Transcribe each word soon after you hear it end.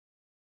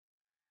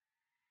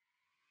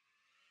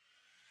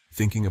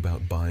Thinking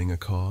about buying a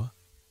car?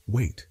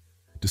 Wait.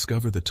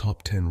 Discover the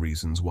top 10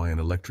 reasons why an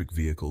electric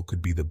vehicle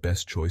could be the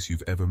best choice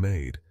you've ever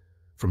made.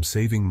 From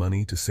saving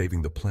money to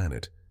saving the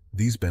planet,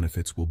 these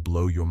benefits will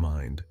blow your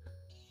mind.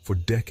 For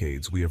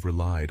decades, we have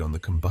relied on the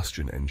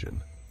combustion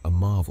engine, a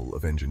marvel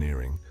of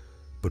engineering,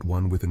 but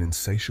one with an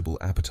insatiable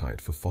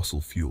appetite for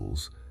fossil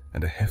fuels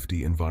and a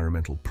hefty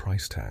environmental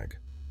price tag.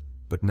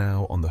 But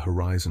now, on the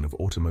horizon of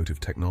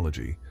automotive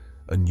technology,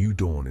 a new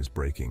dawn is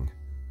breaking.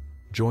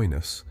 Join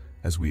us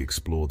as we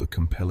explore the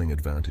compelling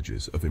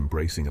advantages of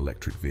embracing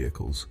electric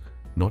vehicles,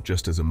 not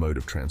just as a mode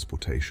of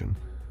transportation,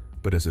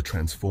 but as a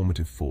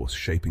transformative force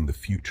shaping the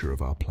future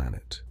of our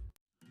planet.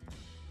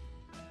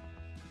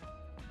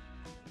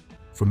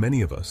 For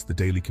many of us, the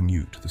daily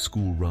commute, the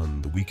school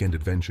run, the weekend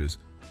adventures,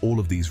 all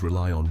of these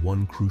rely on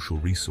one crucial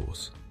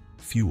resource: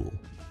 fuel.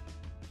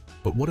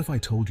 But what if I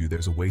told you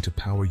there's a way to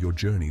power your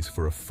journeys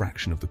for a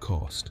fraction of the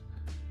cost?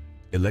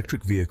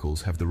 Electric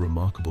vehicles have the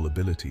remarkable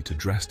ability to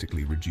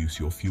drastically reduce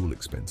your fuel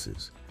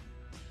expenses.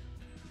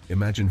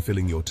 Imagine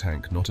filling your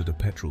tank not at a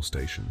petrol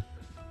station,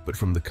 but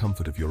from the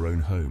comfort of your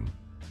own home,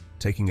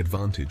 taking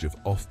advantage of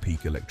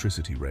off-peak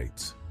electricity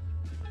rates.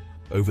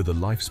 Over the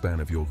lifespan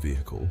of your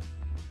vehicle,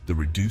 the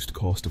reduced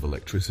cost of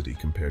electricity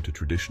compared to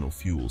traditional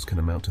fuels can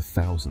amount to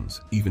thousands,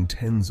 even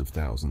tens of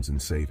thousands in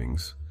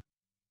savings.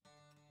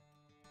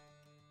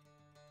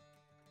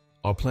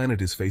 Our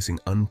planet is facing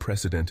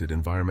unprecedented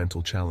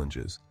environmental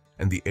challenges,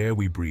 and the air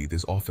we breathe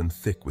is often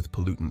thick with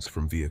pollutants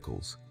from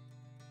vehicles.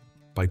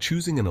 By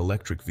choosing an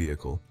electric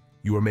vehicle,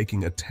 you are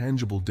making a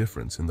tangible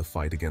difference in the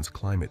fight against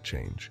climate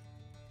change.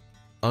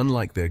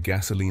 Unlike their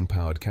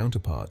gasoline-powered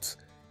counterparts,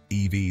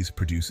 EVs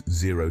produce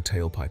zero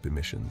tailpipe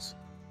emissions.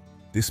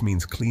 This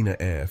means cleaner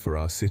air for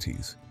our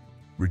cities,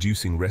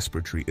 reducing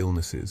respiratory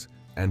illnesses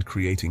and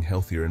creating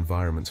healthier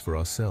environments for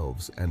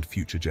ourselves and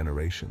future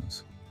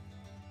generations.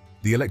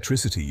 The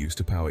electricity used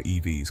to power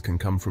EVs can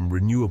come from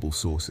renewable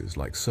sources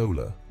like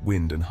solar,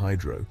 wind, and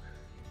hydro,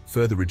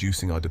 further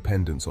reducing our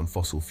dependence on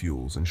fossil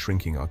fuels and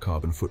shrinking our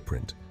carbon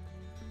footprint.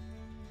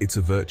 It's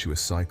a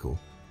virtuous cycle,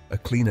 a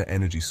cleaner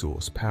energy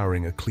source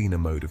powering a cleaner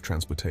mode of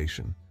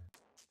transportation.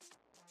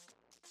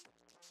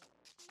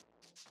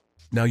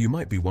 Now you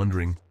might be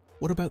wondering,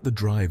 what about the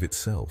drive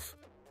itself?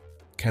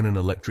 Can an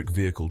electric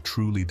vehicle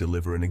truly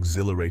deliver an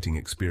exhilarating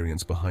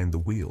experience behind the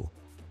wheel?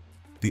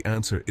 The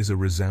answer is a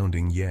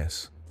resounding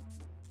yes.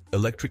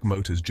 Electric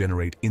motors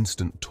generate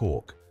instant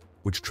torque,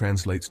 which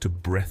translates to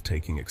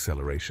breathtaking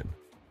acceleration.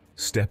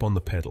 Step on the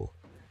pedal,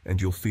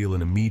 and you'll feel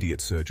an immediate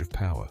surge of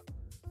power,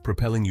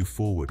 propelling you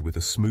forward with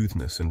a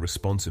smoothness and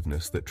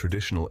responsiveness that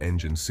traditional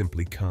engines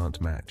simply can't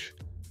match.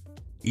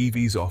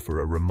 EVs offer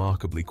a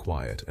remarkably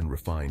quiet and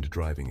refined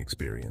driving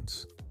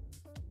experience.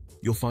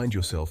 You'll find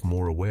yourself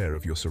more aware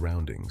of your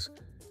surroundings,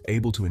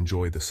 able to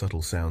enjoy the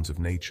subtle sounds of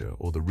nature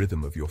or the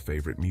rhythm of your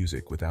favorite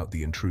music without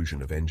the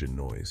intrusion of engine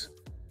noise.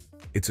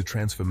 It's a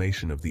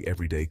transformation of the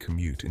everyday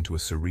commute into a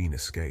serene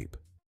escape.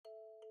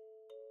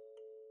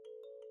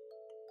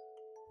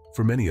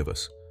 For many of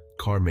us,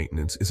 car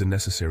maintenance is a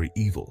necessary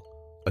evil,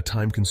 a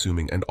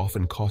time-consuming and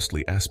often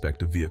costly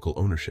aspect of vehicle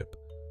ownership.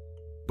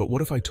 But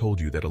what if I told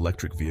you that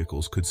electric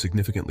vehicles could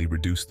significantly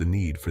reduce the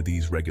need for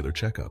these regular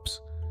checkups?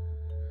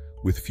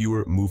 With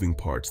fewer moving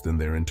parts than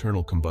their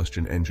internal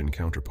combustion engine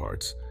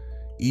counterparts,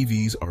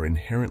 EVs are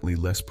inherently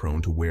less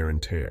prone to wear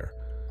and tear.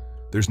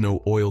 There's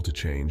no oil to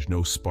change,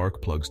 no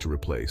spark plugs to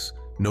replace,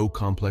 no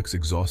complex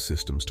exhaust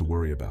systems to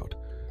worry about.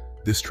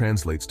 This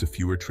translates to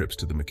fewer trips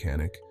to the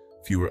mechanic,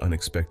 fewer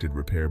unexpected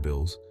repair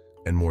bills,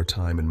 and more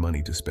time and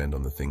money to spend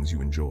on the things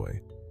you enjoy.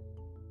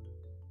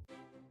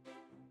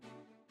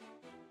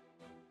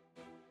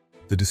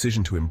 The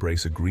decision to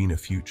embrace a greener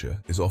future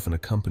is often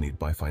accompanied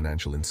by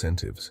financial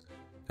incentives,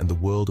 and the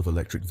world of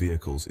electric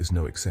vehicles is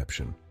no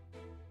exception.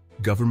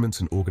 Governments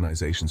and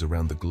organizations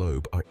around the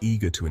globe are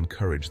eager to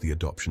encourage the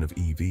adoption of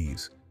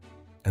EVs,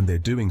 and they're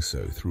doing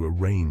so through a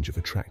range of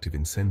attractive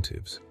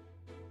incentives.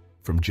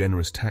 From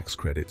generous tax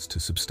credits to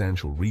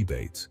substantial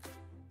rebates,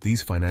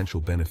 these financial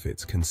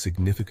benefits can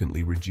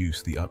significantly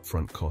reduce the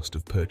upfront cost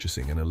of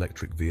purchasing an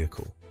electric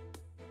vehicle.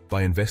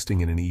 By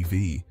investing in an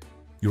EV,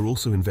 you're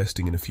also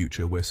investing in a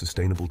future where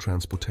sustainable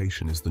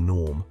transportation is the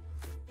norm,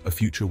 a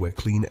future where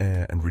clean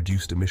air and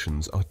reduced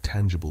emissions are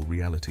tangible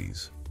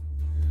realities.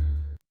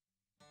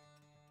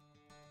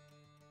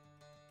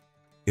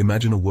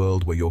 Imagine a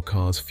world where your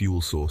car's fuel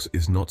source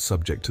is not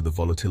subject to the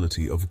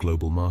volatility of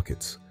global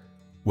markets,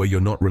 where you're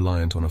not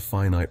reliant on a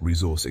finite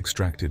resource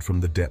extracted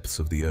from the depths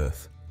of the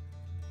earth.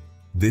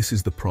 This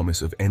is the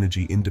promise of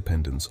energy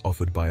independence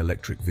offered by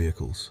electric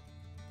vehicles.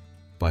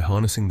 By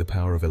harnessing the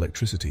power of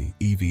electricity,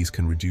 EVs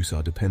can reduce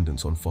our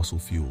dependence on fossil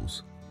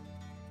fuels.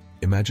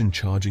 Imagine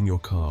charging your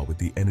car with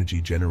the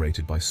energy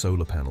generated by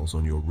solar panels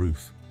on your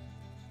roof,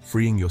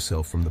 freeing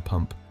yourself from the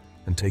pump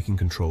and taking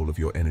control of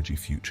your energy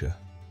future.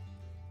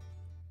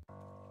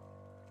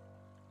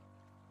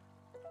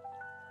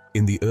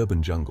 In the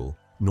urban jungle,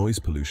 noise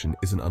pollution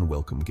is an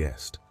unwelcome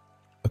guest,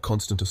 a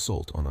constant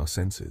assault on our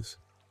senses.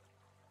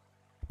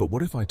 But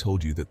what if I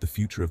told you that the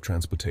future of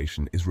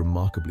transportation is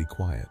remarkably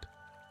quiet?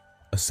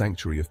 a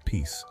sanctuary of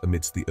peace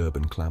amidst the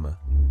urban clamor.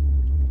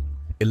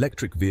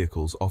 Electric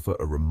vehicles offer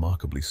a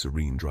remarkably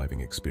serene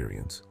driving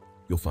experience.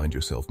 You'll find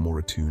yourself more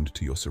attuned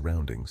to your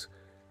surroundings,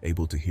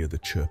 able to hear the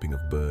chirping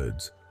of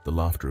birds, the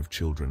laughter of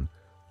children,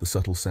 the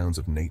subtle sounds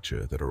of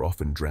nature that are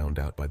often drowned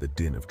out by the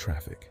din of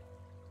traffic.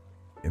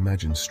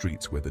 Imagine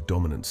streets where the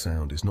dominant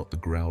sound is not the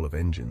growl of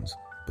engines,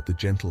 but the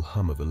gentle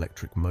hum of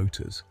electric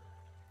motors,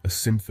 a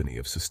symphony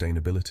of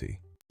sustainability.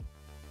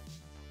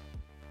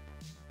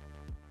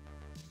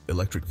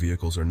 Electric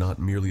vehicles are not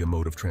merely a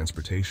mode of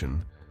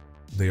transportation,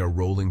 they are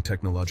rolling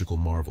technological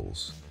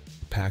marvels,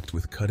 packed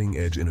with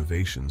cutting-edge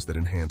innovations that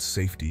enhance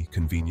safety,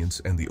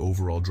 convenience, and the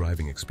overall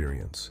driving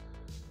experience.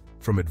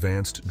 From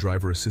advanced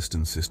driver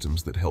assistance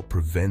systems that help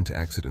prevent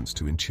accidents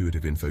to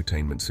intuitive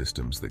infotainment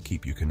systems that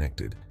keep you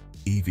connected,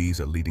 EVs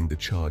are leading the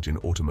charge in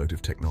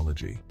automotive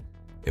technology.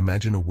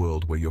 Imagine a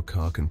world where your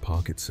car can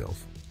park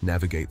itself,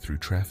 navigate through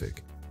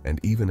traffic, and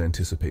even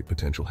anticipate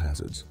potential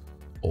hazards,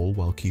 all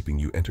while keeping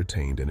you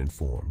entertained and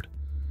informed.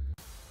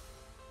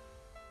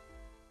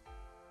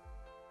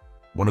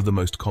 One of the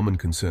most common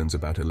concerns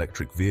about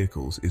electric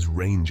vehicles is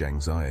range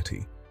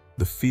anxiety,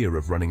 the fear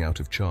of running out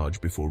of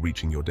charge before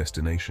reaching your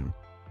destination.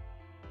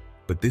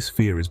 But this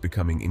fear is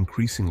becoming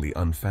increasingly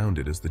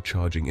unfounded as the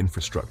charging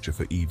infrastructure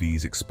for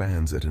EVs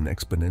expands at an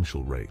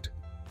exponential rate.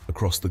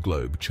 Across the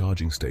globe,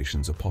 charging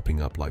stations are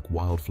popping up like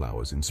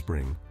wildflowers in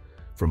spring,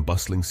 from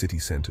bustling city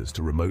centers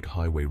to remote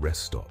highway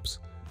rest stops.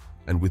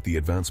 And with the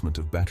advancement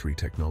of battery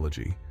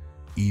technology,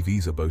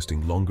 EVs are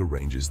boasting longer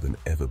ranges than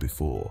ever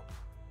before,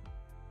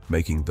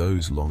 making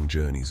those long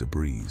journeys a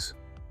breeze.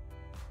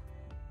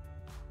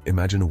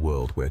 Imagine a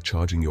world where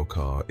charging your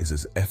car is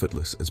as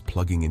effortless as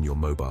plugging in your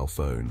mobile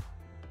phone,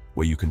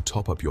 where you can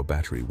top up your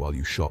battery while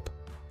you shop,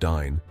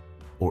 dine,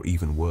 or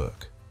even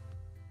work.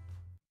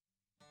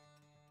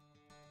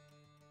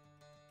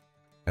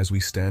 As we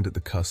stand at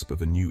the cusp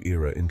of a new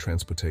era in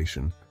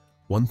transportation,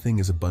 one thing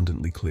is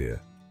abundantly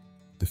clear: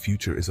 the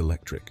future is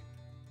electric.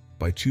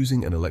 By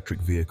choosing an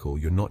electric vehicle,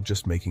 you're not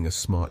just making a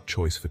smart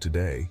choice for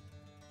today,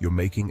 you're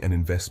making an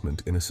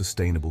investment in a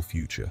sustainable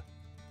future.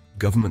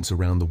 Governments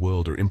around the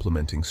world are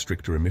implementing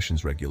stricter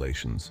emissions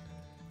regulations,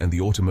 and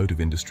the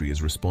automotive industry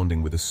is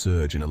responding with a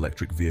surge in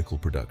electric vehicle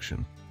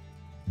production.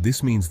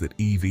 This means that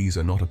EVs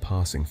are not a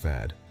passing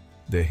fad,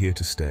 they're here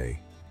to stay,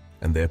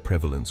 and their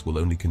prevalence will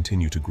only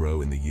continue to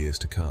grow in the years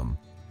to come.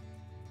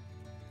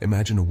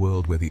 Imagine a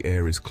world where the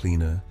air is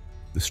cleaner,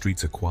 the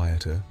streets are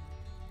quieter,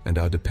 and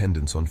our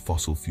dependence on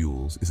fossil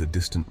fuels is a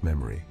distant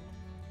memory.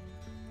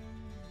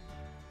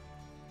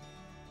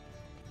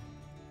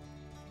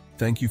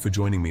 Thank you for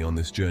joining me on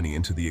this journey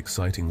into the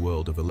exciting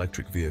world of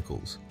electric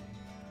vehicles.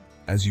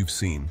 As you've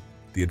seen,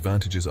 the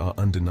advantages are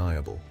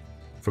undeniable,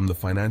 from the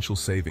financial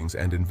savings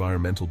and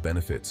environmental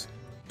benefits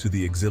to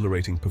the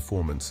exhilarating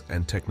performance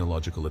and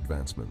technological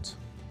advancements.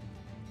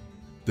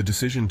 The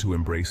decision to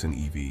embrace an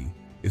EV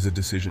is a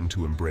decision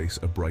to embrace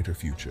a brighter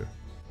future,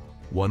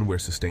 one where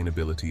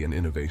sustainability and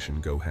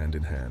innovation go hand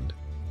in hand.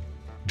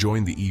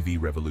 Join the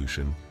EV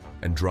revolution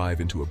and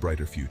drive into a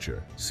brighter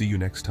future. See you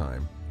next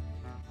time.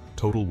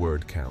 Total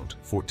word count,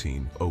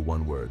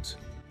 1401 words.